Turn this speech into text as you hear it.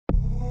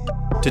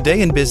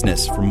Today in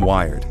Business from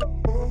Wired.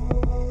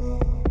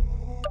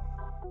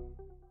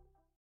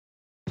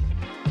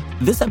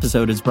 This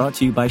episode is brought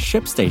to you by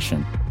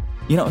ShipStation.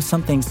 You know,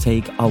 some things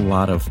take a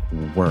lot of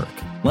work,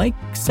 like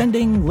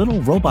sending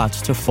little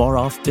robots to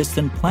far-off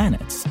distant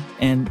planets.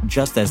 And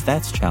just as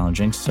that's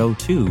challenging, so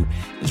too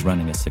is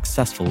running a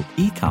successful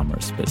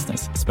e-commerce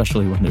business,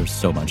 especially when there's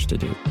so much to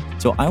do.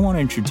 So I want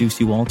to introduce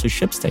you all to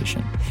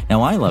ShipStation.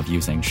 Now, I love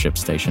using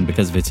ShipStation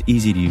because of its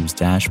easy-to-use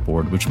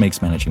dashboard, which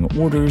makes managing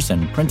orders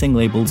and printing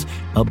labels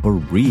a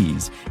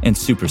breeze and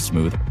super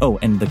smooth. Oh,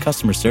 and the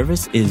customer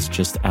service is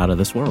just out of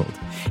this world.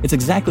 It's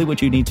exactly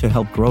what you need to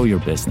help grow your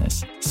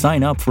business.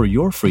 Sign up for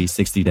your free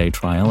 60-day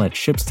trial at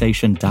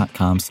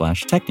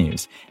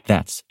shipstation.com/technews.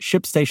 That's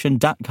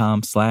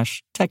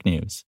shipstation.com/technews.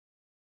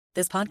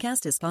 This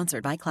podcast is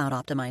sponsored by Cloud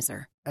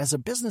Optimizer. As a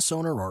business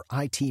owner or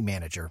IT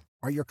manager,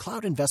 are your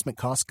cloud investment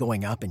costs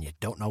going up and you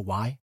don't know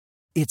why?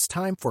 It's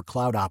time for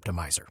Cloud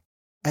Optimizer.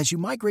 As you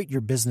migrate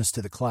your business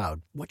to the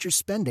cloud, what you're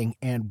spending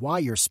and why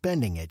you're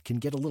spending it can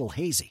get a little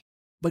hazy.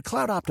 But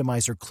Cloud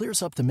Optimizer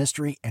clears up the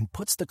mystery and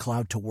puts the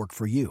cloud to work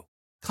for you.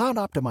 Cloud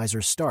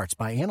Optimizer starts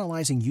by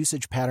analyzing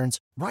usage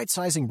patterns,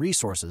 right-sizing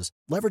resources,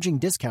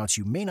 leveraging discounts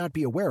you may not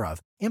be aware of,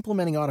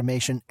 implementing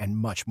automation, and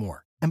much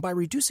more. And by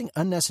reducing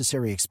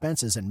unnecessary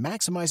expenses and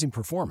maximizing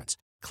performance,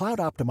 Cloud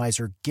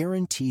Optimizer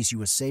guarantees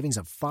you a savings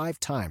of 5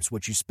 times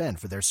what you spend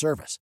for their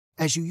service.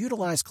 As you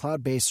utilize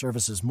cloud-based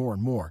services more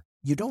and more,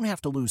 you don't have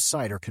to lose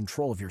sight or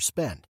control of your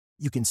spend.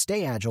 You can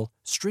stay agile,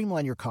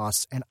 streamline your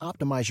costs, and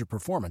optimize your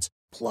performance,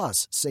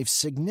 plus save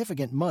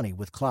significant money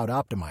with Cloud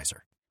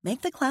Optimizer.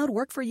 Make the cloud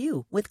work for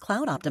you with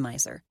Cloud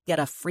Optimizer. Get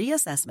a free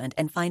assessment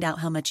and find out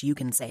how much you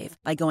can save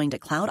by going to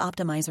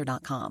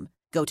cloudoptimizer.com.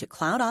 Go to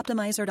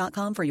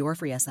cloudoptimizer.com for your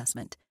free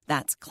assessment.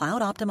 That's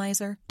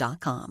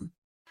cloudoptimizer.com.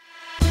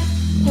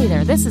 Hey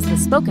there, this is the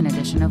spoken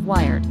edition of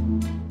Wired.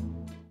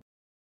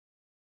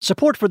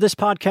 Support for this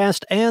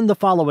podcast and the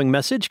following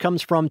message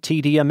comes from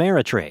TD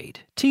Ameritrade.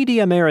 TD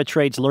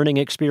Ameritrade's learning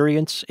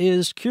experience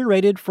is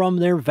curated from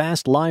their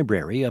vast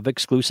library of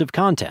exclusive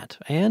content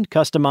and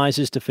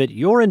customizes to fit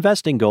your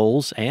investing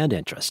goals and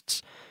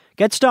interests.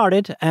 Get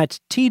started at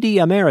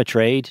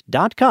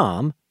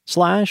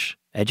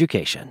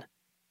tdameritrade.com/education.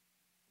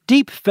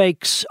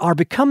 Deepfakes are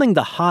becoming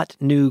the hot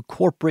new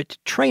corporate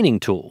training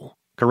tool.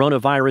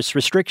 Coronavirus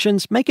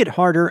restrictions make it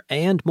harder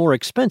and more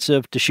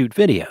expensive to shoot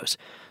videos,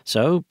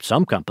 so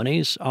some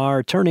companies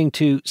are turning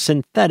to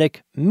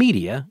synthetic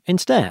media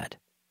instead.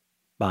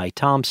 By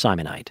Tom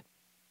Simonite.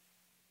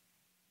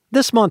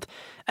 This month,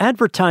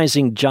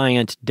 advertising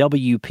giant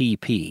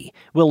WPP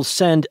will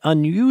send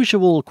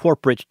unusual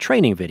corporate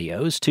training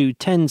videos to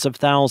tens of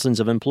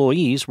thousands of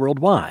employees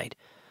worldwide.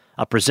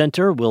 A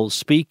presenter will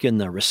speak in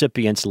the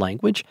recipient's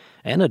language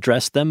and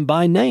address them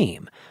by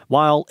name,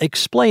 while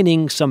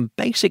explaining some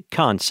basic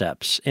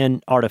concepts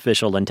in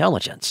artificial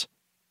intelligence.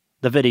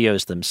 The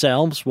videos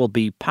themselves will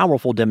be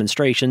powerful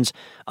demonstrations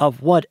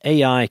of what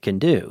AI can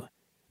do.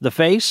 The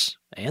face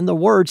and the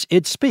words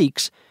it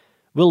speaks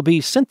will be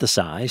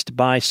synthesized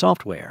by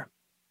software.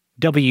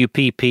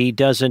 WPP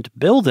doesn't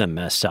bill them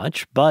as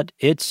such, but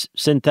its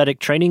synthetic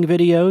training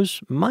videos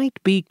might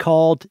be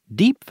called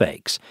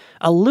deepfakes,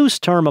 a loose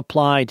term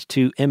applied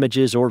to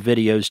images or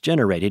videos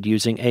generated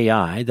using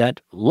AI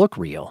that look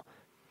real.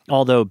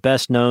 Although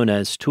best known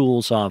as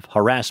tools of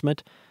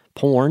harassment,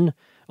 porn,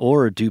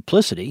 or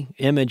duplicity,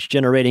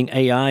 image-generating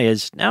AI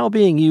is now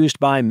being used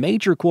by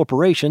major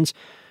corporations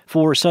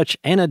for such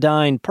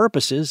anodyne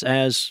purposes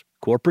as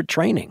corporate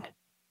training.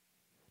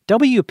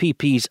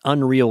 WPP's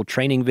Unreal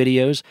training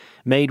videos,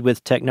 made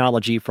with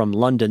technology from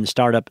London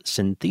startup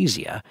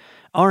Synthesia,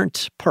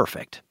 aren't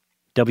perfect.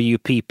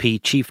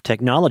 WPP Chief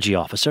Technology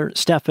Officer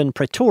Stefan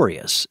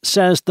Pretorius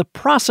says the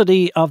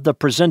prosody of the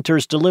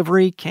presenter's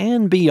delivery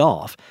can be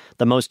off,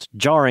 the most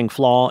jarring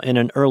flaw in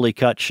an early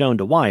cut shown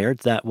to Wired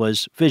that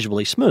was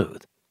visually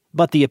smooth.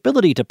 But the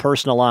ability to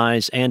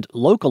personalize and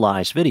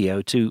localize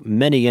video to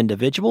many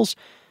individuals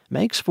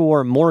makes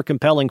for more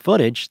compelling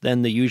footage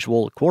than the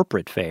usual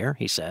corporate fare,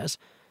 he says.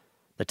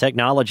 The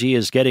technology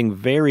is getting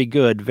very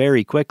good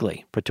very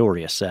quickly,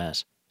 Pretorius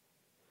says.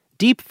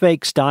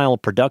 Deepfake-style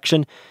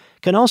production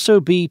can also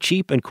be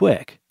cheap and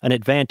quick, an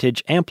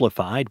advantage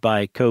amplified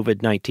by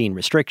COVID-19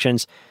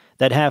 restrictions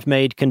that have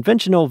made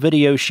conventional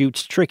video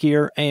shoots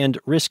trickier and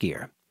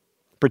riskier.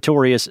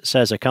 Pretorius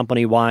says a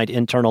company-wide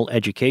internal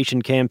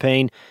education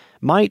campaign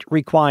might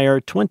require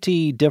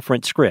 20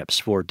 different scripts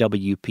for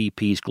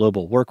WPP's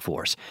global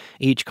workforce,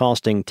 each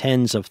costing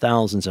tens of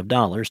thousands of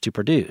dollars to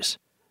produce.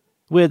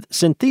 With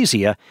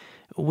Synthesia,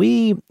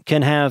 we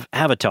can have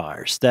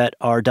avatars that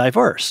are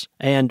diverse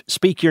and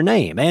speak your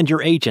name and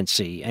your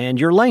agency and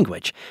your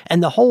language,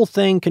 and the whole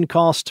thing can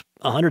cost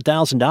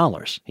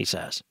 $100,000, he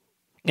says.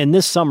 In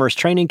this summer's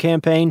training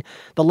campaign,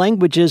 the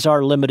languages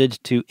are limited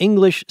to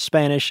English,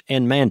 Spanish,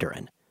 and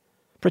Mandarin.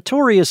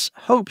 Pretorius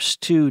hopes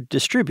to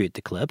distribute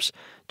the clips,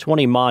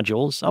 20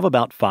 modules of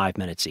about 5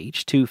 minutes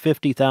each, to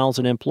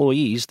 50,000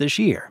 employees this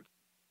year.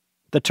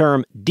 The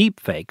term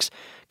deepfakes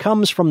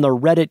comes from the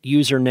Reddit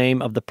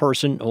username of the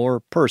person or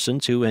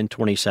persons who, in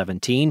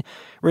 2017,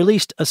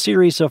 released a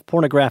series of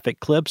pornographic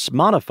clips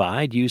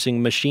modified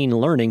using machine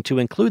learning to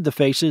include the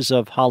faces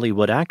of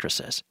Hollywood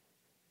actresses.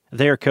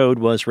 Their code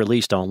was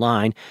released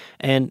online,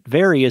 and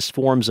various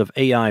forms of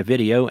AI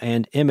video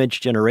and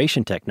image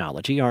generation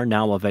technology are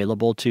now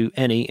available to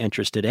any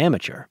interested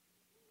amateur.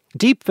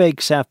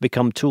 Deepfakes have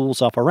become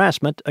tools of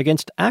harassment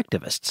against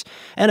activists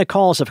and a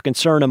cause of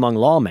concern among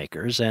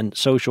lawmakers and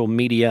social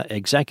media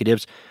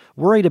executives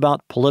worried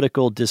about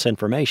political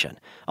disinformation,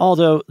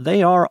 although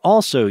they are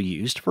also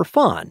used for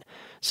fun,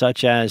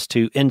 such as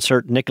to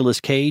insert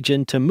Nicolas Cage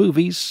into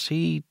movies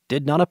he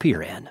did not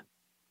appear in.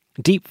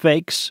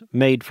 Deepfakes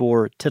made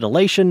for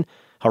titillation,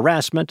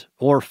 harassment,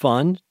 or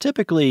fun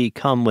typically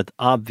come with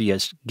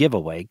obvious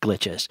giveaway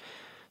glitches.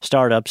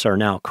 Startups are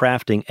now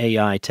crafting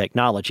AI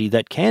technology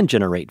that can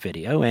generate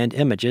video and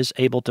images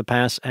able to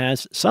pass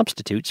as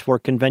substitutes for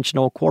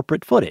conventional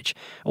corporate footage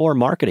or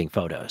marketing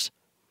photos.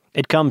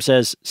 It comes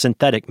as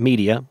synthetic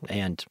media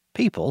and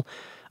people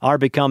are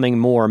becoming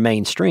more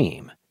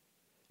mainstream.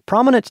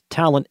 Prominent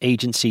talent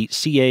agency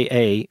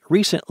CAA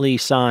recently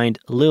signed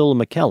Lil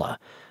Miquela,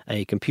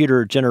 a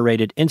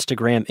computer-generated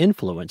Instagram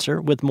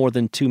influencer with more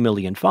than 2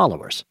 million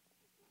followers.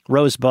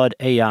 Rosebud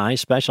AI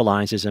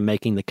specializes in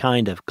making the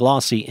kind of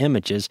glossy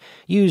images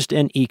used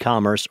in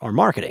e-commerce or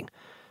marketing.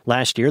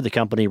 Last year, the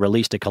company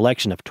released a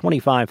collection of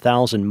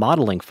 25,000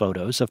 modeling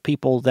photos of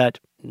people that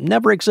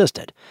never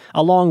existed,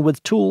 along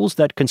with tools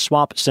that can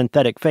swap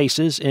synthetic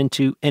faces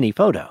into any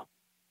photo.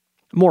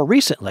 More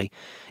recently,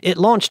 it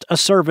launched a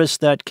service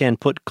that can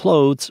put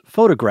clothes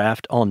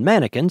photographed on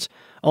mannequins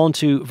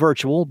onto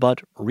virtual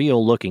but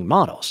real-looking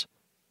models.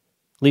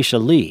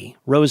 Leisha Lee,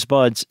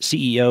 Rosebud's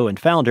CEO and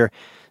founder,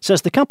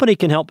 says the company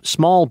can help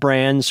small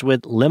brands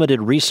with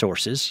limited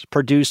resources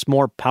produce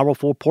more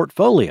powerful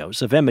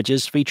portfolios of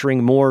images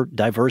featuring more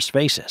diverse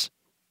faces.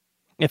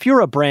 If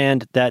you're a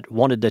brand that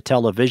wanted to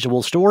tell a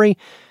visual story,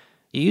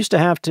 you used to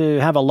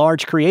have a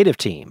large creative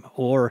team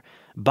or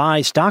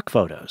buy stock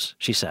photos,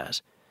 she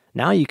says.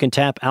 Now you can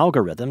tap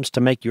algorithms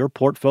to make your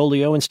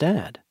portfolio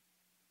instead.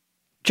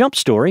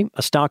 JumpStory,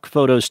 a stock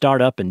photo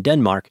startup in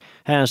Denmark,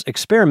 has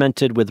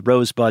experimented with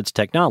Rosebud's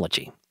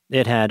technology.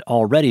 It had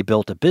already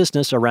built a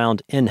business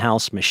around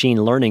in-house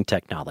machine learning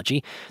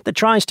technology that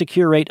tries to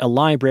curate a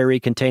library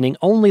containing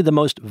only the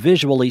most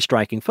visually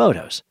striking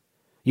photos.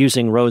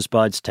 Using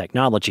Rosebud's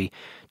technology,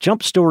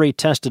 JumpStory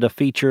tested a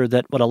feature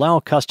that would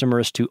allow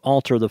customers to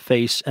alter the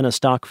face in a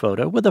stock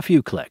photo with a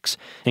few clicks,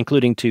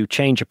 including to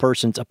change a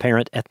person's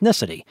apparent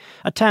ethnicity,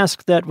 a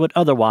task that would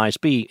otherwise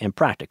be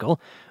impractical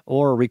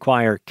or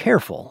require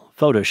careful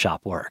Photoshop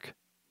work.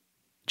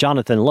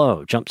 Jonathan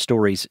Lowe,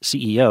 JumpStory's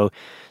CEO,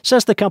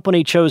 says the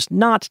company chose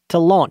not to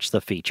launch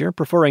the feature,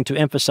 preferring to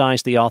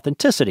emphasize the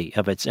authenticity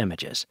of its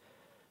images.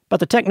 But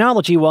the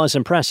technology was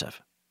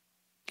impressive.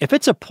 If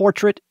it's a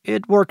portrait,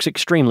 it works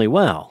extremely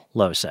well,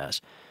 Lowe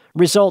says.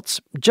 Results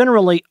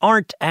generally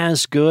aren't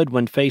as good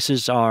when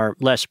faces are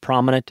less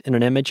prominent in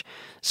an image,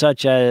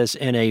 such as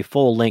in a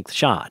full-length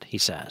shot, he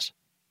says.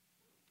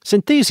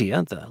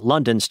 Synthesia, the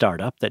London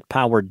startup that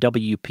powered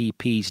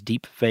WPP's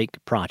Deepfake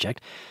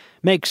project,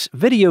 makes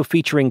video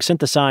featuring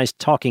synthesized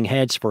talking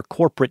heads for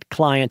corporate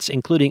clients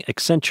including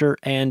Accenture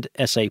and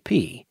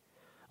SAP.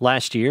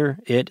 Last year,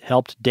 it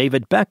helped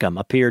David Beckham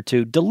appear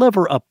to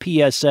deliver a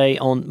PSA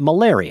on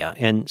malaria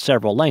in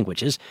several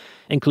languages,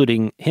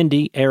 including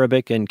Hindi,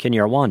 Arabic, and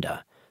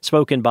Kinyarwanda,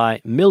 spoken by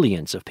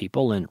millions of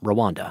people in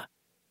Rwanda.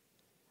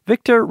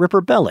 Victor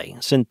Ripperbelli,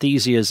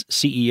 Synthesia's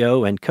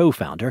CEO and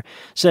co-founder,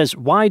 says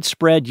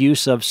widespread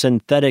use of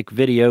synthetic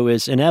video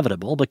is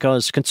inevitable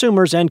because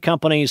consumers and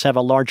companies have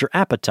a larger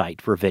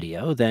appetite for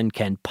video than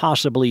can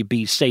possibly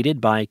be sated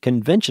by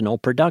conventional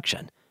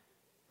production.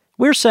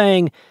 We're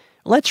saying,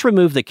 let's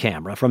remove the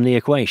camera from the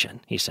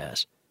equation, he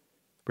says.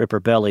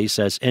 Ripperbelli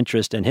says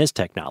interest in his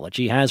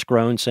technology has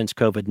grown since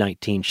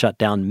COVID-19 shut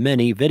down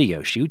many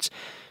video shoots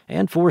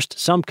and forced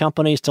some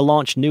companies to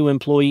launch new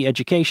employee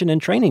education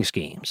and training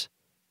schemes.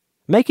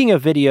 Making a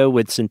video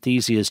with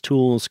Synthesia's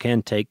tools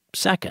can take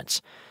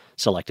seconds.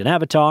 Select an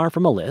avatar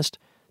from a list,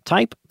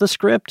 type the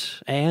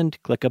script, and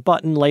click a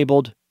button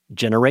labeled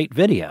Generate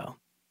Video.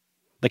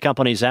 The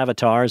company's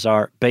avatars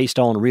are based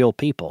on real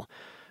people,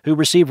 who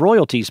receive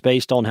royalties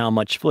based on how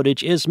much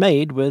footage is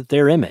made with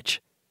their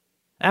image.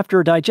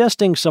 After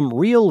digesting some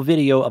real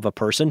video of a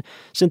person,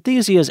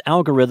 Synthesia's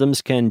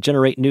algorithms can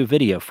generate new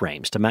video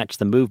frames to match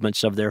the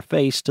movements of their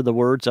face to the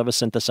words of a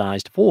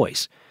synthesized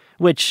voice,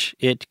 which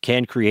it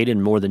can create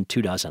in more than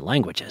 24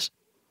 languages.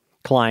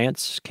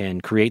 Clients can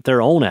create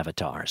their own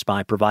avatars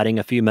by providing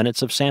a few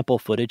minutes of sample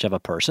footage of a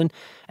person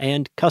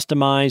and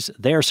customize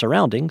their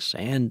surroundings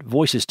and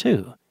voices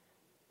too.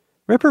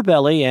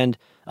 Ripperbelli and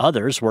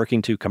others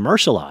working to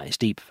commercialize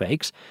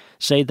deepfakes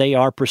say they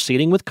are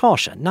proceeding with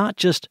caution, not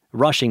just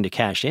rushing to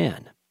cash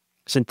in.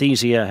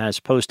 Synthesia has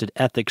posted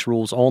ethics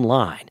rules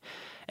online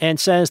and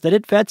says that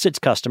it vets its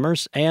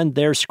customers and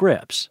their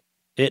scripts.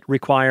 It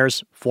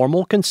requires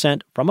formal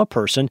consent from a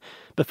person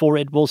before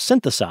it will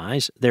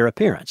synthesize their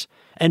appearance,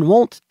 and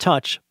won't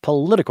touch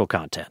political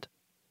content.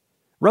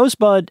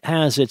 Rosebud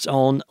has its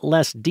own,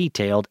 less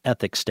detailed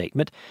ethics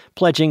statement,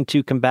 pledging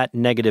to combat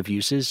negative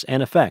uses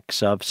and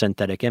effects of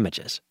synthetic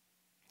images.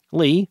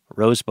 Lee,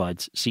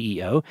 Rosebud's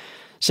CEO,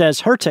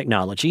 says her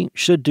technology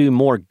should do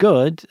more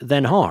good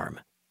than harm,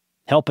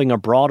 helping a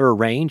broader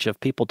range of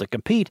people to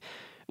compete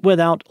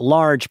without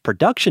large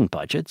production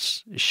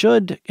budgets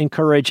should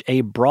encourage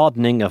a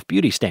broadening of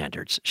beauty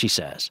standards, she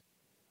says.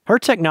 Her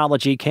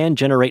technology can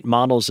generate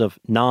models of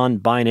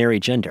non-binary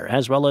gender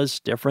as well as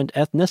different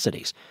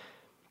ethnicities.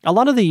 A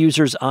lot of the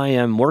users I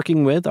am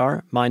working with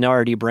are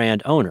minority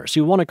brand owners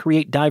who want to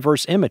create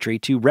diverse imagery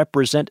to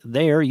represent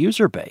their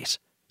user base,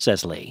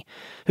 says Lee,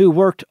 who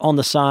worked on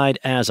the side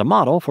as a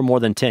model for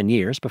more than 10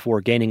 years before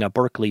gaining a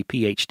Berkeley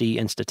PhD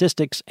in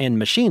statistics and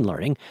machine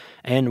learning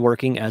and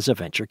working as a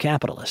venture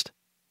capitalist.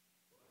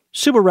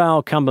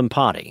 Subarao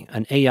Kambampati,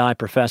 an AI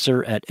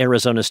professor at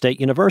Arizona State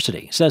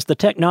University, says the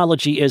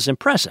technology is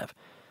impressive,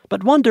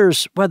 but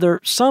wonders whether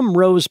some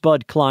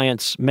Rosebud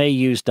clients may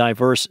use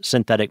diverse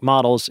synthetic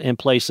models in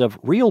place of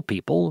real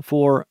people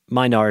for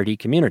minority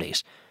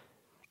communities.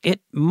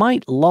 It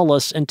might lull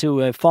us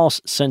into a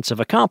false sense of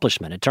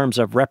accomplishment in terms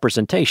of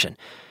representation,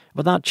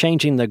 without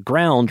changing the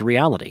ground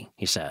reality,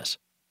 he says.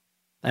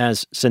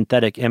 As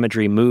synthetic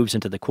imagery moves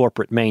into the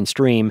corporate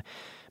mainstream,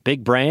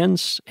 big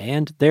brands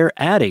and their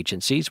ad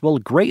agencies will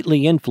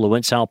greatly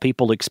influence how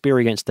people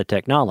experience the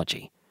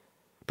technology.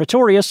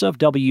 Pretorius of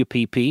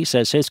WPP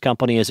says his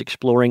company is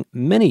exploring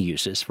many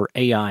uses for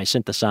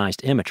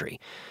AI-synthesized imagery,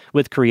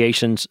 with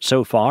creations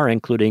so far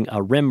including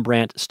a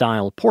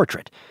Rembrandt-style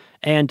portrait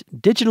and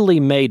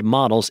digitally made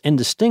models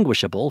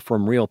indistinguishable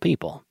from real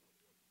people.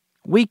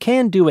 We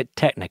can do it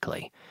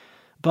technically,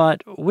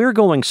 but we're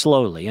going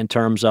slowly in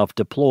terms of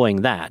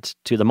deploying that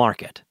to the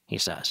market, he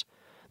says.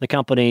 The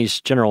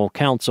company's general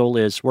counsel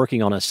is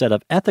working on a set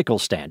of ethical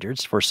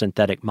standards for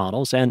synthetic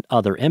models and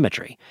other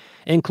imagery,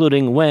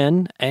 including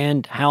when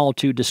and how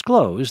to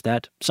disclose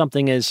that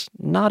something is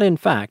not, in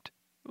fact,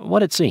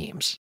 what it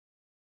seems.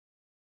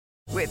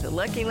 With the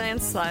Lucky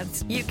Land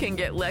Slots, you can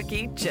get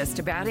lucky just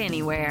about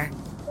anywhere.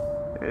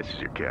 This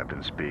is your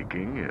captain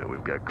speaking.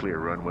 We've got clear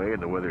runway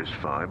and the weather's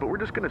fine, but we're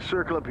just going to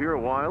circle up here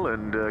a while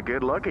and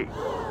get lucky.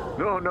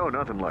 No,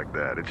 nothing like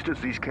that. It's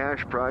just these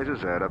cash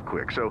prizes add up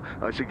quick. So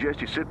I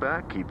suggest you sit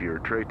back, keep your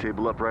tray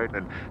table upright,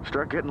 and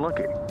start getting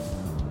lucky.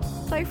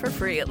 Play for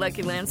free at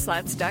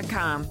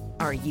LuckyLandSlots.com.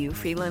 Are you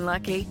feeling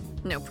lucky?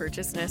 No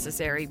purchase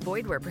necessary.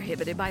 Void where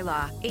prohibited by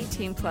law.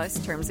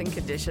 18+ terms and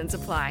conditions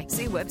apply.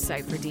 See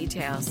website for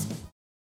details.